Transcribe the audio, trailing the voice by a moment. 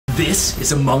This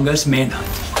is Among Us Manhunt.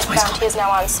 Bounty is now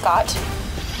on Scott.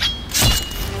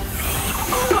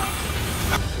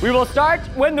 We will start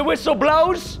when the whistle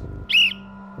blows.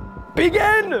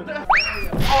 Begin!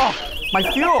 Oh, my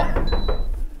fuel,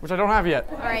 which I don't have yet.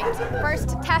 All right, first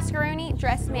Tascaroni,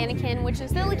 dressed mannequin, which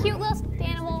is still a cute little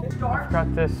animal.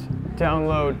 Got this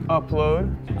download,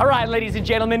 upload. All right, ladies and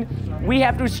gentlemen, we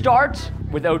have to start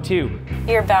with O2.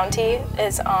 Your bounty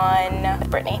is on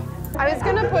Brittany. I was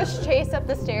gonna push Chase up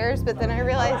the stairs, but then I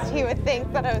realized he would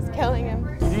think that I was killing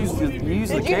him. You used the Did you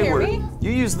K hear word. me?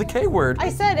 You used the K word. I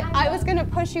said I was gonna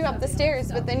push you up the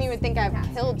stairs, but then you would think I've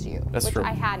killed you, That's which true.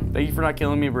 I hadn't. Thank you for not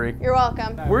killing me, Brie. You're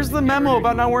welcome. Where's the memo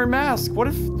about not wearing masks? What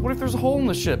if there's a hole in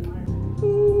the ship?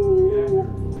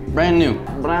 Brand new.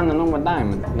 Brand new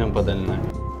diamond. No, put that in there.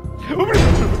 I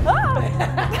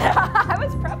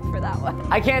was prepped for that one.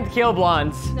 I can't kill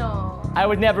blondes. No. I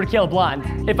would never kill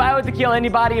blonde. If I were to kill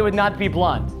anybody, it would not be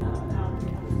blonde.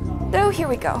 So here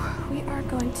we go. We are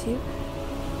going to.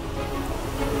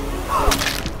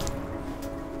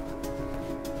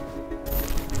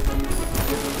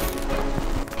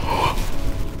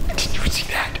 Did you see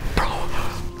that, bro?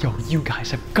 Yo, you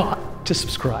guys have got to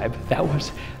subscribe. That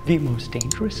was the most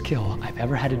dangerous kill I've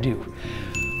ever had to do.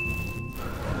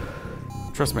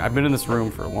 Trust me, I've been in this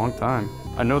room for a long time.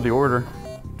 I know the order. Do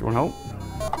you want help?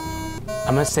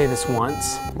 I'm gonna say this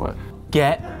once. What?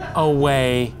 Get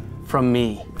away from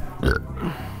me.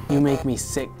 You make me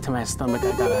sick to my stomach.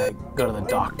 I gotta go to the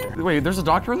doctor. Wait, there's a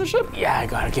doctor in the ship? Yeah, I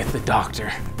gotta get to the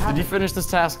doctor. Did you finish this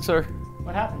task, sir?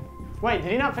 What happened? Wait,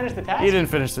 did he not finish the task? He didn't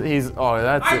finish it. That's it.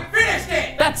 I finished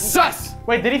it! That's sus!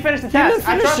 Wait, did he finish the He task? didn't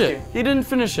I finish trust it. you. He didn't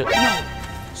finish it. No,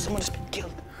 someone has been killed.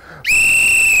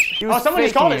 Oh, someone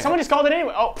just called it. Someone just called it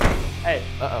anyway. Oh, hey.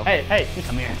 Uh-oh. Hey.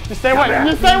 Come here. Just stay away.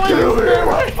 Just stay away.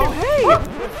 Oh, hey!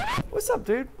 What's up,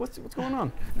 dude? What's going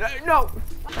on? No.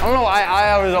 I don't know.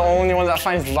 I was the only one that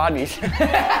finds bodies.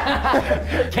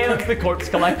 Caleb's the corpse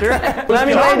collector. Let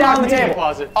me lay down on the Media table.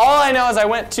 closet. All I know is I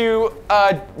went to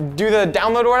do the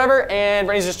download or whatever, and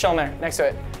Brittany's just chilling there next to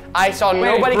it. I saw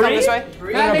nobody come this way.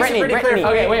 No, Brittany.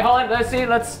 Okay, wait, hold on. Let's see.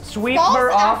 Let's sweep False her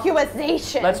off.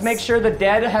 accusations. Let's make sure the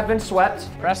dead have been swept.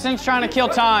 Preston's trying to kill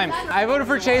time. I voted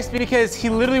for Chase because he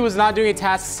literally was not doing a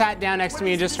task, sat down next to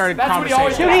me and just started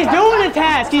conversation. Dude, he's doing the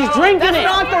task. He's drinking it. That's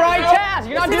not the right task.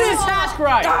 You're not doing this task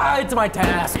right. Ah, it's my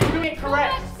task. You're doing it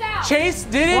correct. Chase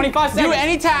didn't 25 do seconds.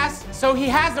 any tasks, so he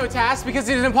has no task because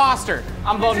he's an imposter.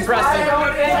 I'm voting Preston.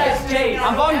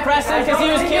 I'm voting Preston because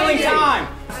he was killing time.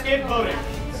 Skip voting.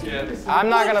 I'm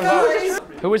not gonna vote.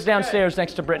 Who was downstairs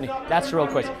next to Brittany? That's real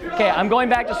quick. Okay, I'm going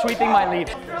back to sweeping my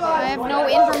leaves. I have no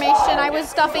information. I was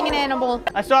stuffing an animal.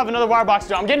 I still have another wire box to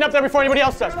do. I'm getting up there before anybody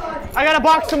else does. I gotta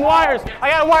box some wires. I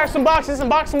gotta wire some boxes and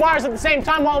box some wires at the same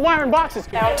time while I'm wiring boxes.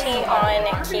 Bounty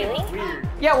on Keely.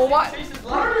 Yeah, well, what?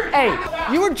 Hey,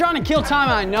 You were trying to kill time,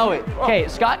 and I know it. okay,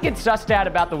 Scott gets sussed out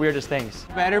about the weirdest things.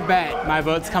 Better bet my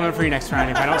vote's coming for you next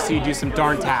round if I don't see you do some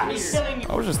darn tasks.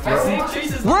 I was just thinking.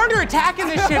 We're under attack in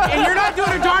this ship, and you're not doing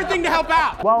a darn thing to help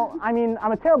out. Well, I mean,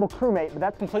 I'm a terrible crewmate, but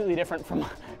that's completely different from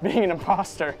being an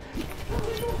imposter.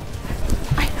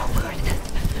 I know who it is.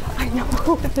 I know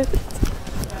who it is.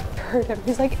 Heard him.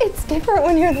 He's like, it's different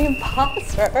when you're the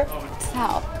imposter.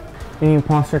 Sal. Any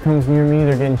imposter comes near me,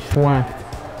 they're getting swept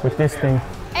with this thing.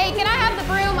 Hey, can I have the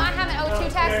broom? I have an O2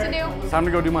 task to do. Time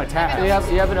to go do my task. You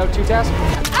have an O2 task?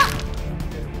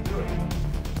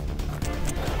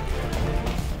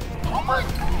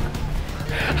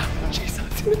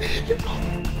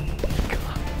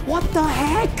 What the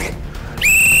heck?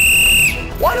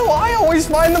 Why do I always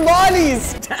find the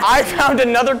bodies? I found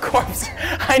another corpse.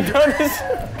 I know this.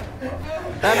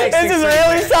 This is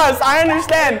really sus. I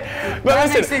understand. But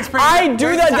listen, I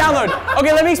do that download.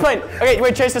 Okay, let me explain. Okay,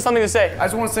 wait, Chase has something to say. I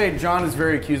just want to say John is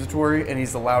very accusatory and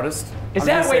he's the loudest. Is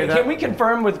that, wait, can we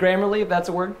confirm with Grammarly if that's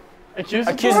a word?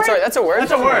 Accusatory, that's a word?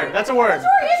 That's a word. That's a word.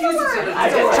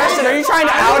 Preston, are you trying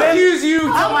to out him? Accuse you to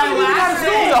my last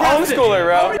He's a homeschooler,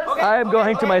 bro. I am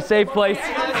going to my safe place.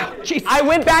 I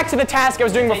went back to the task I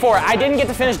was doing before. I didn't get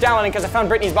to finish downloading because I found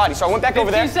Brittany's body. So I went back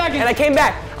over there, and I came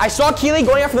back. I saw Keely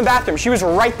going out from the bathroom. She was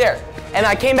right there. And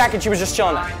I came back and she was just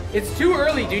chilling there. It's too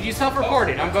early, dude. You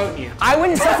self-reported. I'm voting you. I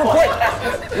wouldn't self-report.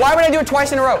 Why would I do it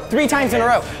twice in a row? 3 times in a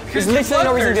row? There's literally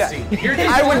no reason to do that.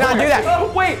 I would not do that.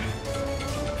 Oh, wait.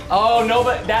 Oh, no,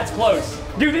 but that's close.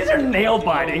 Dude, these are nail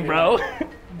biting, bro.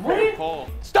 What?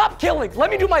 Stop killing.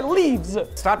 Let me do my leaves.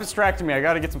 Stop distracting me. I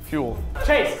gotta get some fuel.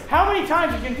 Chase, how many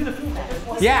times are you gonna do the food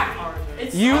task? Yeah.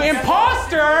 You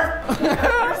imposter!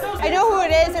 I know who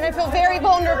it is, and I feel very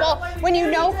vulnerable. When you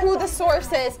know who the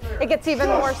source is, it gets even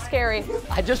more scary.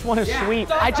 I just want to sweep.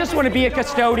 I just want to be a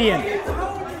custodian.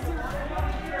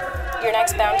 Your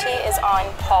next bounty is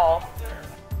on Paul.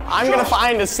 I'm gonna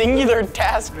find a singular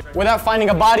task without finding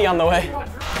a body on the way.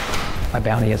 My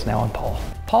bounty is now on Paul.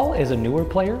 Paul is a newer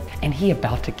player, and he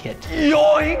about to get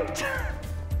yoinked.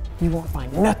 You won't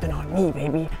find nothing on me,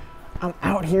 baby. I'm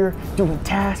out here doing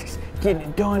tasks, getting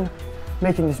it done,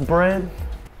 making this bread.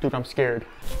 Dude, I'm scared.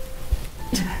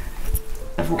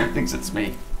 Everyone thinks it's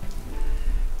me.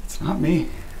 It's not me.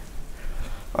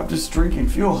 I'm just drinking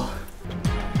fuel.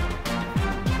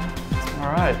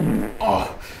 All right.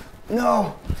 Oh,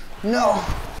 no, no.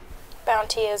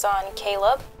 Bounty is on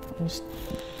Caleb. I'm just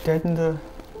dead in the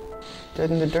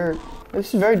dirt.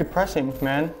 This is very depressing,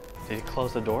 man. Did you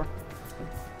close the door?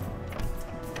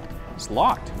 It's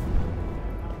locked.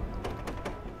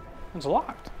 It's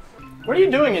locked. What are you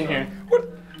doing in here?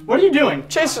 What are you doing?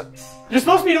 Chase, You're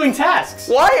supposed to be doing tasks.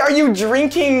 why are you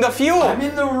drinking the fuel? I'm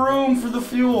in the room for the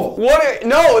fuel.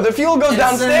 No, the fuel goes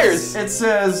downstairs. It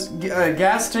says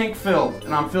gas tank filled,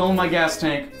 and I'm filling my gas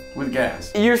tank with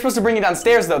gas. You're supposed to bring it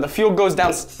downstairs though. The fuel goes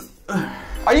down.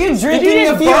 Are you drinking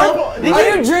the fuel? Are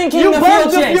you drinking the fuel,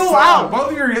 Chase?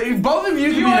 Both of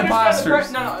you can be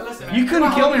imposters. No, listen. You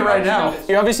couldn't kill me right now.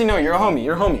 You obviously know. You're a homie.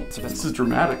 You're a homie. This is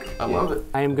dramatic. I love it.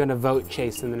 I am gonna vote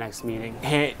Chase in the next meeting.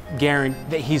 Hey, Garen,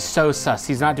 he's so sus.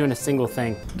 He's not doing a single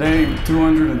thing. Day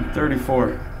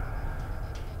 234.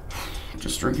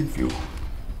 Just drinking fuel.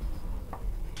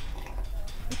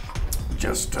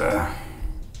 Just,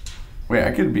 wait,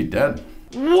 I could be dead.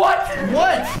 What?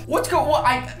 What's going on?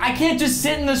 I can't just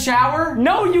sit in the shower?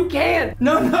 No, you can't.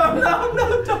 No,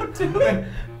 don't do it.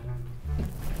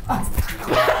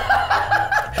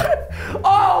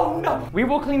 Oh, no. We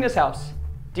will clean this house.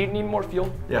 Do you need more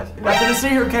fuel? Yes. Nothing to see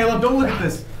here, Caleb. Don't look at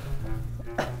this.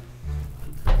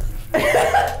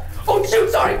 Oh,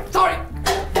 shoot, sorry.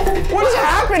 What is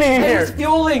happening in here?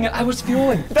 I was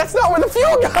fueling. That's not where the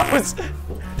fuel goes.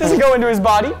 Does it go into his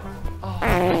body?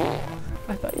 Oh.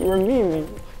 I thought you were mean.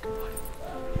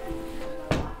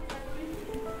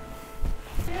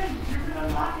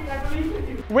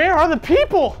 Where are the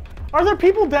people? Are there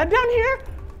people dead down here?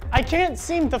 I can't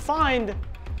seem to find.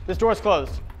 This door's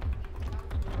closed.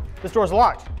 This door's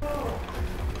locked.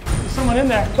 There's someone in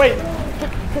there. Wait.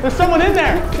 There's someone in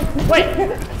there. Wait.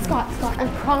 Scott, I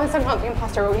promise I'm not the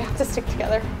imposter, but we have to stick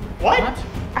together. What?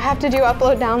 I have to do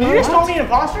upload download. You just call me an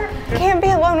imposter? I can't be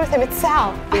alone with him. It's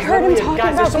Sal. I heard him talking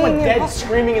Guys, about there's someone being the dead imposter.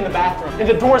 screaming in the bathroom, and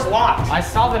the door's locked. I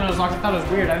saw that it was locked. I thought it was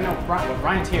weird. I didn't know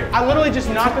Ryan's here. I literally just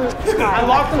knocked on the. I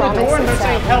locked on the door, and they're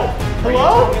saying help.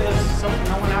 Hello? There's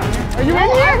no one out here. Are you in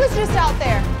Oh, I here? was just out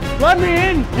there. Let me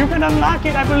in. You can unlock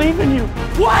it. I believe in you.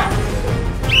 What?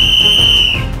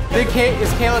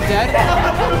 Is Caleb dead?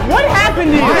 What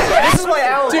happened here? This is my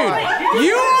alibi. Dude,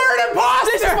 you are an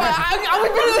imposter!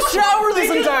 I've been in the shower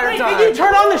this entire time. Did you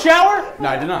turn on the shower? No,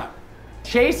 I did not.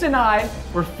 Chase and I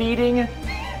were feeding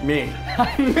Me.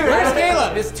 Where's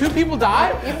Caleb? Is 2 people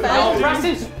die? No,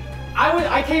 Preston.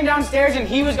 I came downstairs and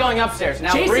he was going upstairs.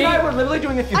 Now, Chase and I were literally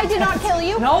doing a few. I did not kill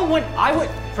you. No, when I would.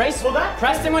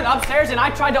 Preston went upstairs and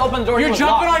I tried to open the door. You're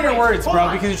jumping on your words, bro,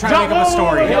 because you're trying to make up a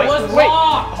story. It was Wait,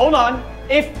 locked. hold on.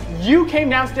 If you came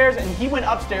downstairs and he went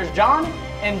upstairs, John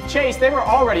and Chase, they were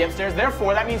already upstairs.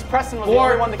 Therefore, that means Preston was the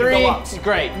only one that could go up.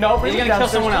 Great. No, he's gonna kill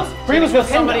someone else. Bree was with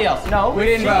him, somebody though. else. No, We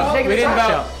didn't vote.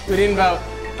 We didn't vote.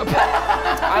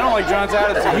 I don't like John's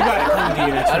attitude. You gotta come to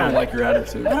you next I don't round. like your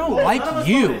attitude. I don't like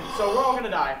you. So we're all gonna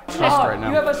die. Right now.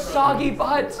 You have a soggy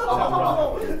butt.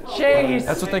 Chase.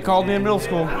 That's what they called me in middle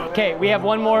school. Okay, we have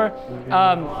one more.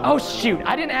 Oh shoot,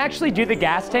 I didn't actually do the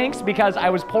gas tanks because I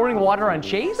was pouring water on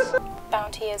Chase.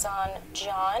 Bounty is on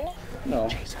John. No.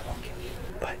 Chase, I won't kill you,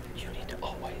 but you need to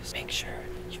always make sure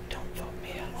you don't vote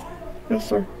me out. Yes,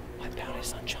 sir. My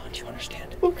bounty's on John, do you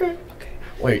understand? Okay. Okay.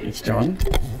 Wait, it's John?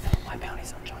 My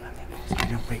bounty's on John, I'm the imposter.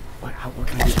 I know, wait, what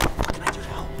can I do? What can I do to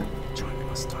help? John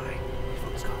must die.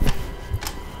 Let's go.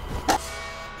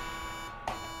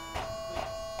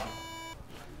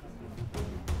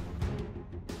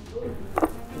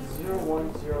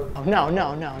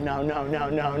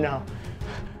 Oh, no.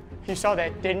 You saw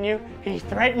that, didn't you? He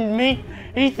threatened me.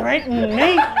 He was gonna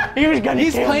kill me.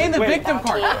 He's playing the victim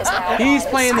part. He's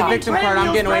playing the victim part.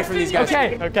 I'm getting away from these guys.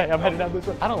 Okay, I'm heading down this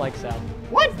way. I don't like Sal.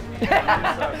 What?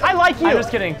 I like you. I'm just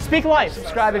kidding. Speak life.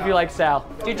 Subscribe if you like Sal.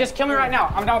 Dude, just kill me right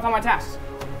now. I'm done with all my tasks.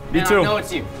 Me too. I know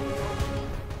it's you.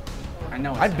 I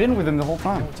know it's I've been with him the whole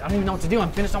time. I don't even know what to do.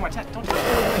 I'm finished all my tasks. Don't do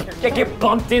it. Yeah, get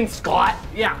bumped in, Scott.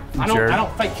 Yeah. I Jerk.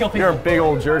 don't fight kill people. You're a big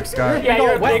old jerk, Scott. Yeah,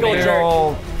 you're a big old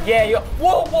jerk. Yeah, you.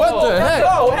 Whoa. What the heck?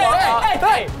 Whoa.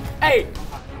 Hey.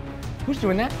 Who's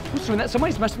doing that?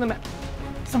 Somebody's messing them up.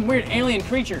 Some weird alien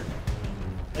creature.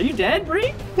 Are you dead,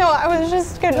 Bree? No, I was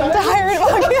just getting tired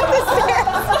walking up the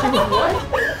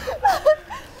stairs.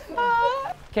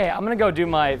 Okay, I'm gonna go do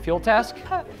my fuel task.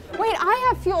 Wait, I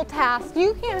have fuel tasks.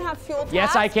 You can't have fuel tasks.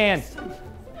 Yes, I can.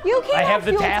 You can't I have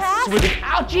the fuel tasks with it.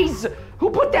 Ow, jeez! Who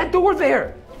put that door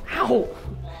there? Ow!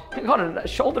 I got a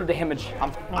shoulder damage.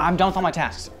 I'm done with all my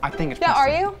tasks. I think it's Yeah,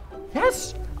 Preston. are you?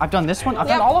 Yes. I've done this one. I've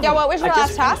Yeah, done all of them. yeah, what was your I last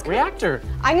just finished task? Reactor.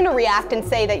 I'm gonna react and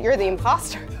say that you're the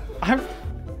imposter. I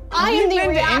am the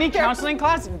been to any reactor. counseling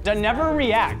class? Never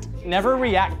react. Never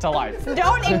react to life.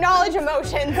 Don't acknowledge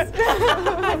emotions.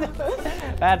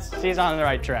 She's on the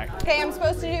right track. Okay, I'm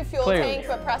supposed to do fuel Clearly. tank,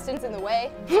 but Preston's in the way.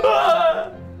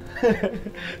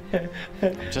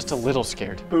 Just a little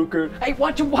scared. Booker. Hey,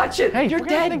 watch it. Hey, you're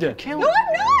dead. No, I'm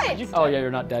not. Oh yeah, you're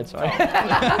not dead. Sorry.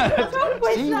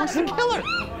 What's the killer?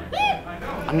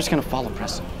 I'm just gonna follow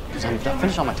Preston because I'm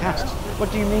finished all my tasks.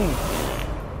 What do you mean?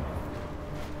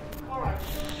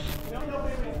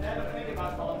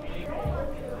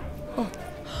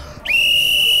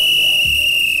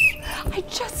 I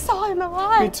just saw him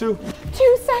alive. Me too.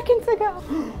 2 seconds ago.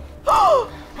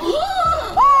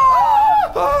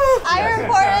 I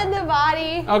reported the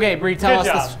body. Okay, Bree, tell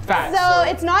Good us job. this fact. So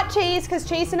it's not Chase, because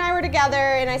Chase and I were together,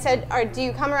 and I said, do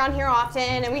you come around here often?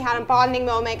 And we had a bonding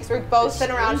moment, because we've both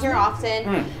been around here often.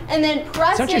 And then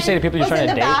Preston what you say to people you're was trying in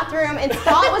to the date? bathroom, and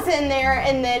Scott was in there,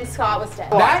 and then Scott was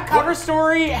dead. That cover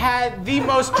story had the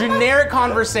most generic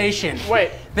conversation.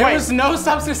 Wait. There was no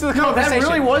substance to the conversation.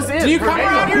 really was it. Do you come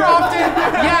around here often?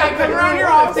 Yeah, I come around here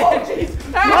often.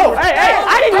 No, hey,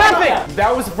 I did nothing.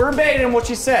 That was verbatim what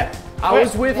she said. I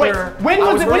was with her. When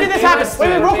did this happen?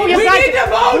 Wait, real quick, We need to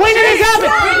vote. When did this happen?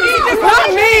 We need to Not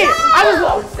vote. me. I was.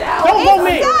 Don't vote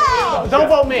me. Sal. Don't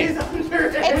vote me. It's Sal,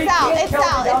 it's Sal, it's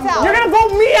Sal. You're gonna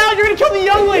vote me out. You're gonna kill the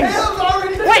younglings.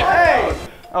 Wait.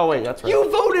 Oh wait, that's right. You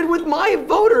voted with my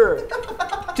voter.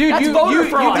 Dude, That's you voter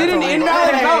fraud. did an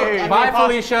invalid Hey, vote. hey, hey, Bye, hey,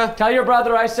 Felicia. Tell your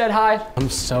brother I said hi. I'm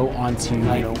so on team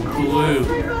glue.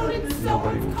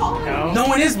 No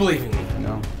one is believing me.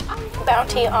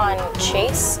 Bounty on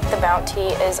Chase. The bounty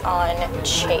is on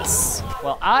Chase.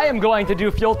 Well, I am going to do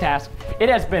fuel task. It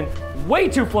has been way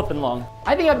too flippin' long.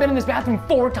 I think I've been in this bathroom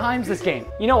 4 times this game.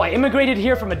 You know, I immigrated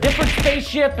here from a different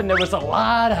spaceship, and there was a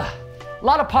lot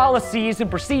of policies and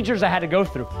procedures I had to go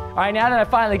through. All right, now that I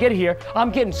finally get here,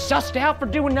 I'm getting sussed out for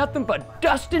doing nothing but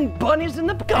dusting bunnies in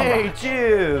the cover. Hey,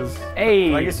 cheers. Hey.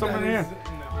 Can I get something here?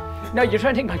 No, you're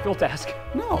trying to take my fuel task.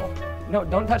 No. No,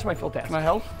 don't touch my fuel task. Can I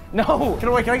help? No. Can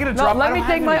I get a No, drop? let me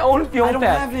take my own fuel I don't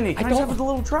task. have any. Can I don't just have a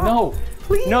little drop? No.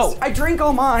 Please. No. I drink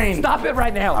all mine. Stop it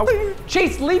right now.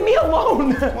 Chase, leave me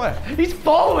alone. What? He's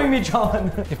following me, John.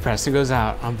 If Preston goes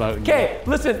out, I'm voting. Okay,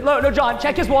 listen, no, John,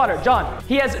 check his water. John,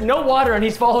 he has no water and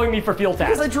he's following me for fuel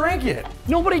task. Because I drank it.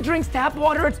 Nobody drinks tap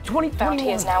water, it's 2021.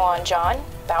 Bounty is now on John.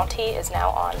 Bounty is now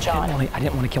on John. I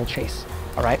didn't want to kill Chase,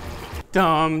 all right?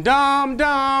 Dum dum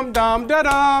dum dum da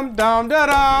dum dum da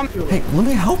dum. Hey, let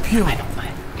me help you. I know,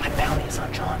 my bounty is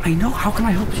on John. I know. How can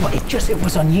I help you? Well, it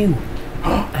was on you.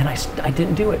 And I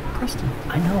didn't do it. Preston.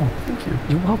 I know. Thank you.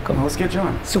 You're welcome. Well, let's get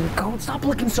John. So go, stop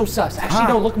looking so sus. Actually,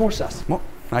 no, look more sus. Well,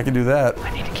 I can do that.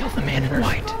 I need to kill the man in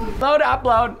white. Load,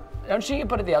 upload. Don't you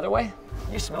put it the other way?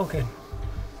 You smell good.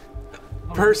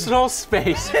 Personal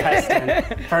space, Preston.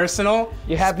 Personal.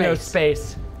 You have no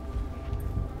space.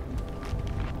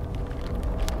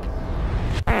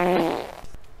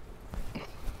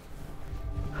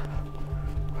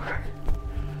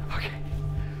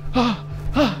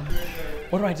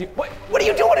 What do I do? What are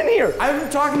you doing in here? I'm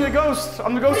talking to the ghost.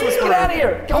 I'm the ghost whisperer. Get out of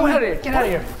here! Get out of here! Get out of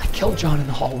here! I killed John in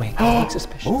the hallway. That looks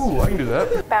suspicious. Ooh, I can do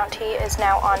that. Bounty is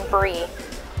now on Bree.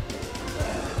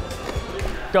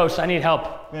 Ghost, I need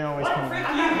help. They always come.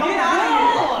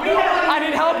 I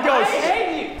need help, Ghost.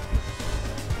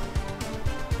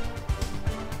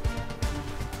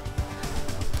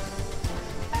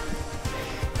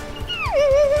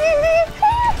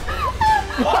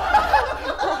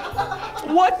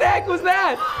 What the heck was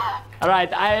that? All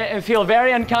right, I feel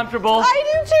very uncomfortable. I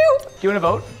do too. Do you want to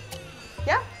vote?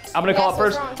 Yeah. I'm gonna call it Yes,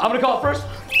 first. what's I'm gonna call it first.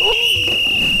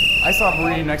 I saw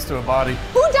Bree next to a body.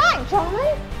 Who died, John?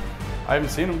 I haven't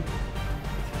seen him.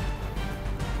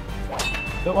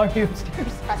 Don't want you upstairs.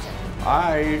 Preston.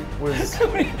 I was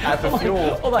at the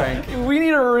fuel Hold on. tank. We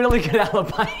need a really good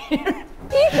alibi here.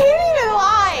 He can't even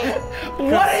lie.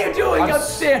 What are you doing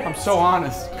upstairs? I'm so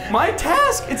honest. My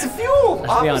task, it's a fuel.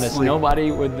 Let's be honest,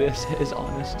 nobody with this is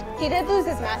honest. He did lose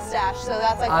his mustache, so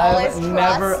that's like all his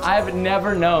trust. I've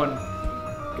never known.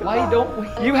 Why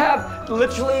don't you have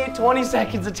literally 20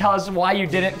 seconds to tell us why you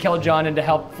didn't kill John and to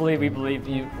hopefully we believe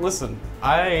you. Listen,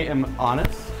 I am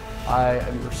honest. I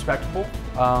am respectful.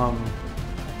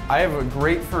 I have a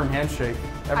great firm handshake.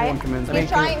 Everyone commends me. He's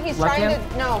trying left to,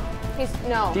 hand?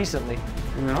 no. Decently.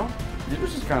 You know?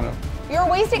 Yours is kind of. You're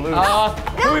wasting. Who are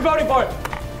we voting for?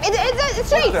 It's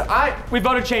Chase. We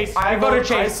voted Chase. I voted I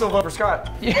Chase. still vote for Scott.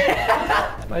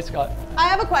 Bye, Scott. I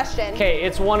have a question. Okay,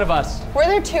 it's one of us. Were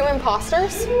there 2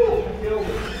 imposters? There's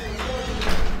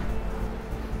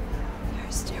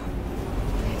 2.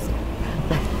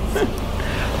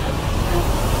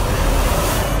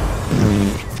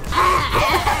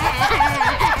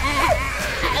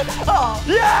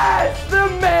 Yes! The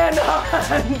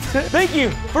Manhunt! Thank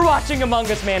you for watching Among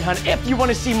Us Manhunt. If you want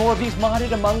to see more of these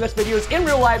modded Among Us videos in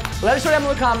real life, let us know down in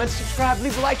the comments. Subscribe,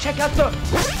 leave a like, check out the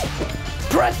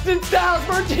Preston Styles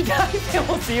merchandise, and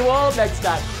we'll see you all next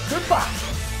time. Goodbye.